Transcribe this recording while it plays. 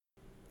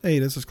Hey,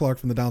 this is Clark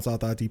from the Down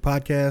South IT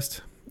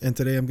Podcast, and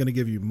today I'm going to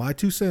give you my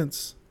 2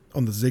 cents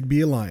on the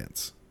Zigbee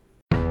Alliance.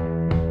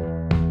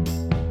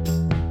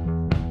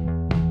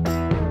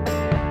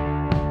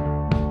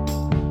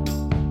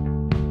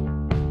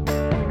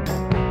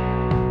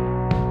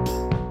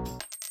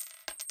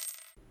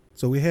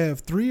 So we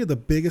have 3 of the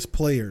biggest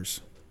players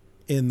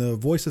in the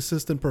voice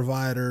assistant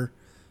provider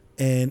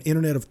and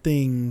Internet of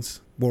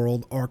Things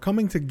world are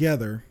coming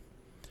together,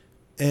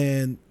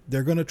 and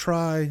they're going to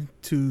try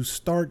to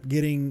start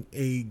getting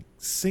a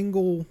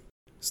single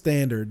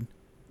standard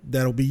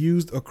that'll be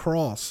used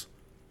across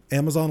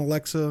Amazon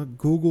Alexa,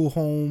 Google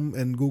Home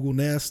and Google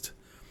Nest,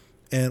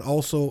 and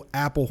also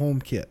Apple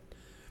HomeKit.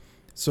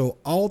 So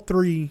all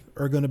 3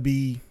 are going to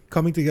be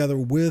coming together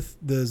with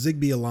the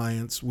Zigbee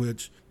Alliance,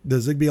 which the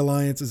Zigbee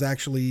Alliance is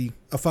actually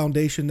a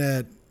foundation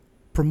that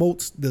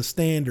promotes the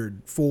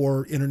standard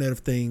for Internet of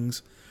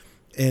Things.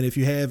 And if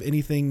you have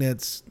anything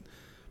that's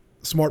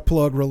smart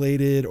plug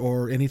related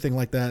or anything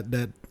like that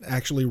that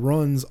actually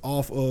runs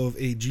off of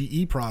a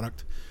GE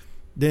product,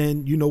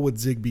 then you know what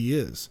Zigbee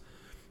is.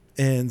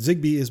 And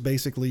Zigbee is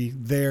basically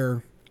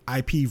their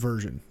IP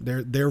version,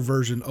 their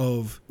version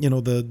of,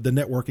 the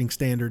networking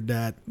standard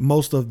that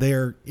most of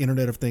their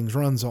Internet of Things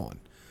runs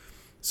on.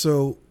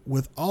 So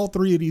with all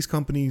 3 of these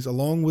companies,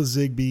 along with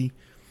Zigbee,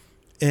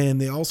 and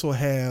they also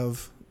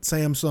have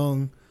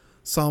Samsung,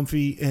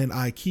 Somfy, and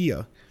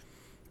IKEA,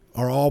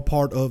 are all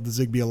part of the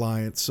Zigbee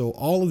Alliance. So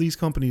all of these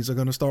companies are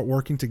going to start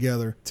working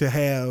together to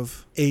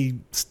have a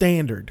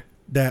standard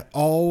that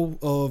all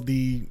of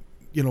the,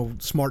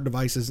 smart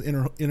devices,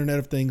 Internet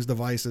of Things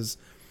devices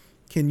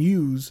can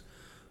use.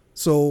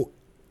 So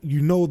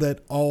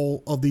that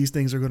all of these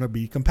things are going to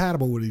be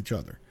compatible with each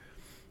other.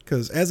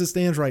 Because as it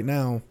stands right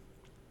now,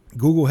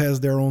 Google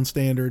has their own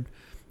standard,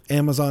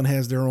 Amazon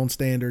has their own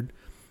standard,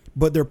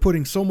 but they're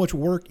putting so much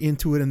work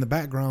into it in the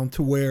background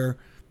to where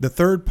the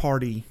third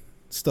party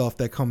stuff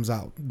that comes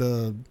out,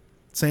 the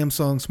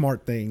Samsung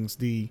smart things,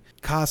 the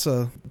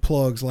Casa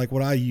plugs like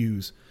what I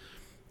use,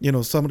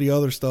 some of the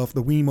other stuff,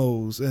 the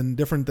Wemos and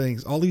different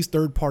things, all these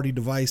third party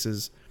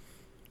devices,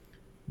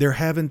 they're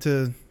having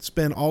to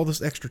spend all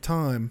this extra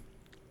time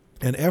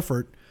and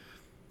effort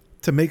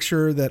to make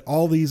sure that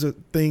all these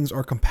things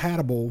are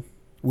compatible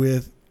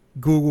with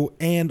Google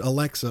and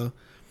Alexa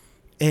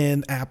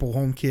and Apple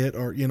HomeKit,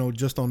 or,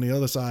 just on the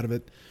other side of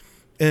it.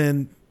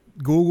 And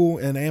Google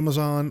and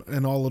Amazon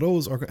and all of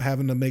those are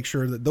having to make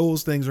sure that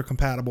those things are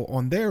compatible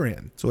on their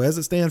end. So as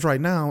it stands right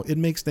now, it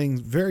makes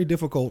things very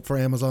difficult for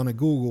Amazon and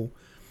Google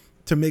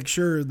to make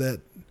sure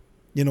that,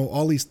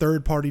 all these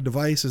third-party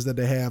devices that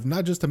they have,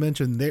 not just to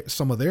mention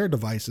some of their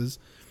devices,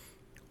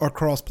 are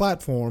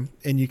cross-platform,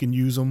 and you can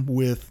use them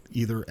with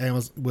either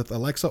Amazon, with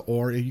Alexa,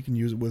 or you can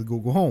use it with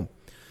Google Home.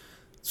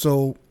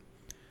 So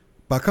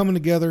by coming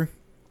together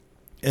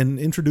and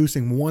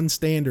introducing one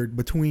standard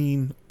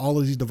between all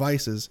of these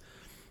devices,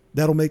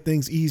 that'll make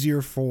things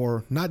easier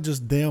for not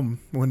just them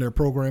when they're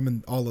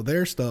programming all of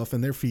their stuff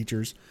and their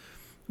features,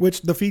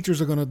 which the features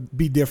are going to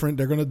be different.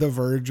 They're going to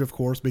diverge, of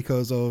course,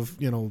 because of,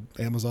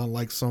 Amazon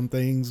likes some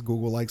things,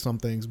 Google likes some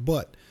things.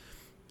 But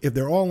if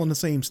they're all on the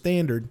same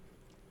standard,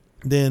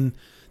 then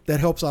that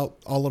helps out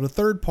all of the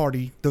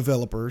third-party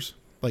developers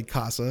like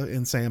Casa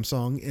and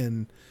Samsung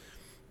and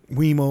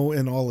Wemo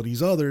and all of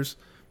these others,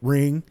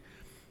 Ring.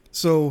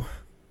 So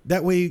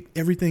that way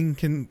everything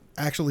can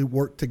actually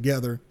work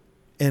together.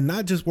 And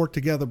not just work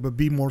together, but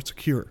be more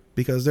secure.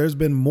 Because there's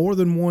been more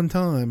than one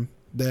time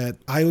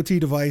that IoT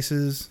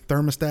devices,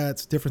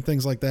 thermostats, different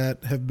things like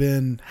that have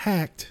been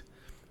hacked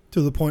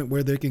to the point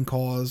where they can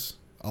cause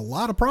a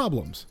lot of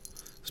problems.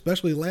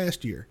 Especially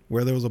last year,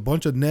 where there was a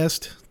bunch of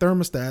Nest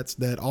thermostats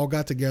that all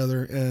got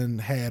together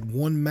and had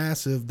one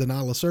massive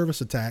denial of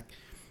service attack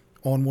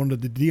on one of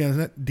the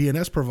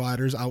DNS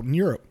providers out in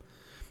Europe.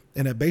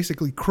 And it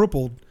basically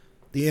crippled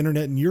the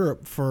internet in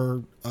Europe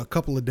for a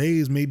couple of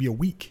days, maybe a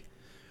week.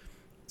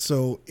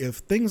 So if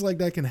things like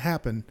that can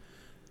happen,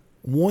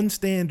 one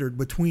standard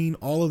between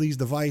all of these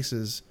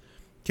devices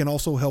can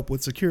also help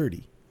with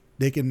security.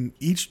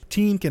 Each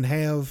team can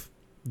have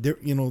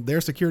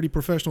their security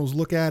professionals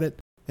look at it,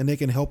 and they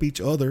can help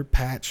each other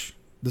patch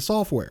the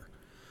software.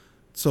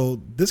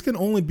 So this can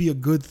only be a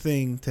good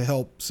thing to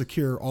help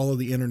secure all of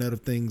the Internet of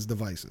Things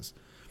devices.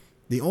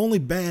 The only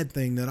bad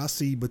thing that I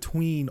see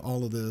between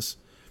all of this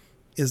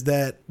is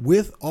that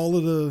with all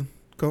of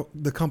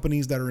the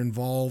companies that are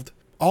involved,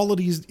 all of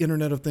these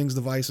Internet of Things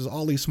devices,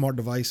 all these smart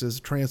devices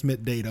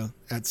transmit data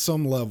at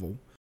some level.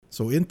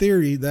 So in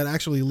theory, that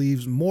actually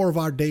leaves more of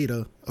our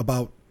data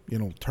about,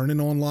 turning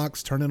on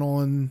locks, turning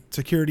on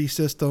security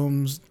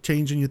systems,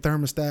 changing your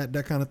thermostat,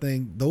 that kind of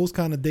thing. Those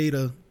kind of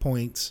data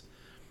points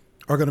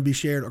are going to be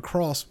shared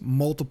across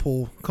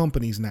multiple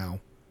companies now,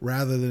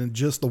 rather than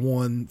just the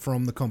one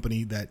from the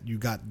company that you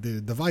got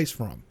the device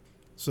from.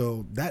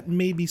 So that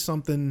may be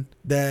something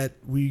that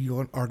we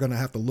are going to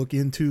have to look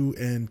into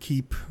and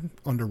keep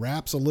under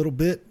wraps a little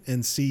bit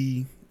and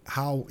see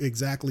how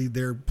exactly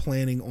they're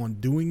planning on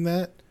doing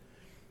that.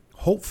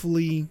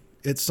 Hopefully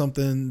it's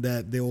something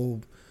that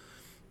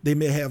they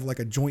may have like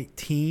a joint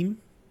team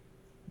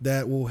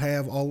that will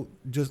have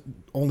just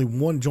only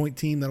one joint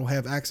team that will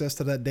have access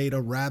to that data,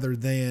 rather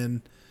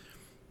than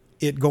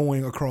it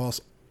going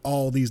across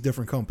all these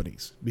different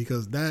companies,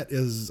 because that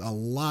is a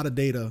lot of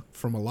data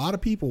from a lot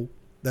of people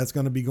that's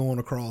going to be going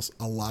across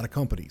a lot of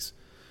companies.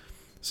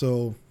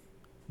 So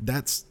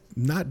that's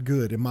not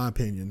good, in my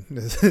opinion.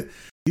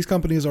 These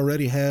companies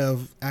already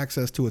have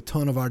access to a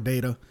ton of our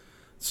data.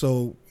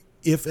 So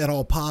if at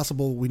all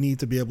possible, we need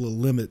to be able to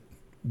limit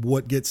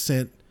what gets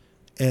sent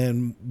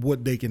and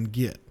what they can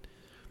get,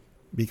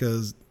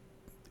 because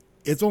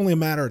it's only a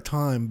matter of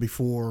time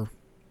before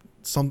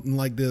something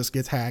like this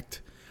gets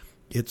hacked.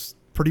 It's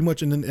pretty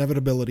much an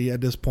inevitability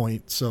at this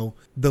point. So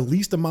the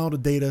least amount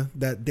of data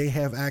that they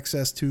have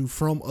access to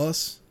from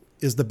us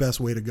is the best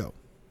way to go.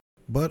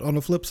 But on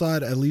the flip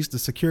side, at least the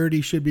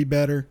security should be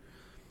better,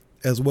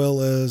 as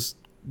well as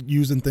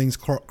using things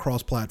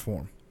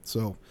cross-platform.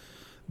 So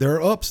there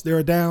are ups, there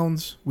are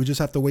downs. We just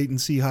have to wait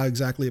and see how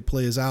exactly it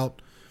plays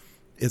out.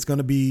 It's going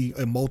to be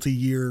a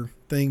multi-year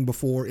thing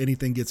before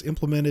anything gets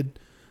implemented.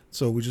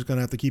 So we're just going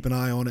to have to keep an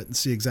eye on it and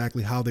see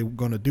exactly how they're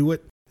going to do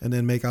it, and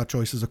then make our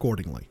choices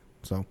accordingly.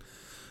 So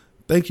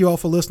thank you all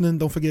for listening.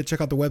 Don't forget to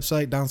check out the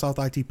website,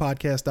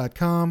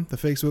 downsouthitpodcast.com, the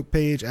Facebook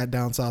page at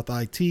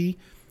DownSouthIT,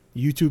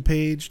 YouTube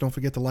page. Don't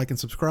forget to like and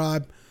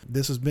subscribe.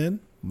 This has been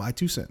my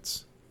 2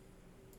 cents.